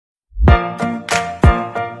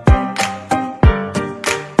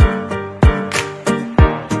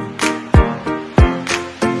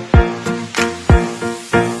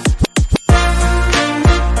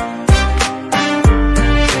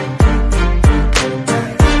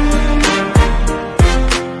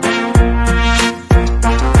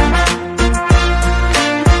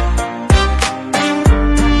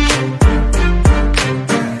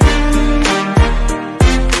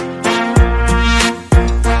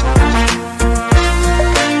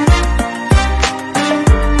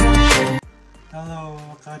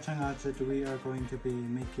we are going to be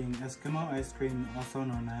making Eskimo ice cream, also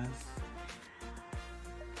known as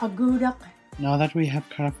ah-goo-duk. Now that we have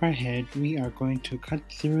cut off our head, we are going to cut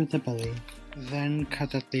through the belly, then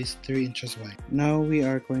cut at least 3 inches wide. Now we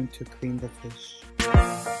are going to clean the fish.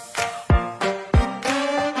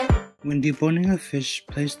 When deboning a fish,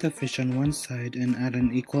 place the fish on one side and add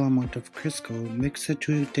an equal amount of Crisco. Mix the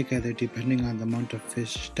two together depending on the amount of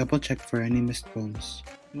fish. Double check for any missed bones.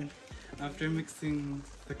 After mixing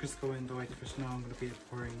the Crisco and the white fish, now I'm going to be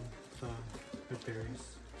pouring the red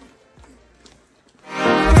berries.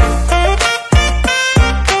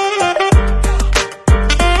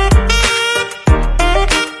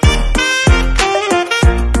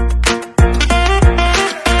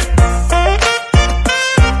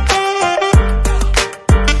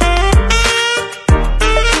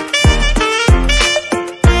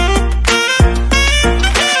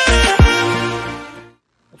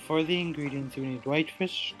 For the ingredients, you need white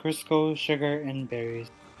fish, Crisco, sugar, and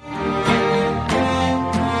berries.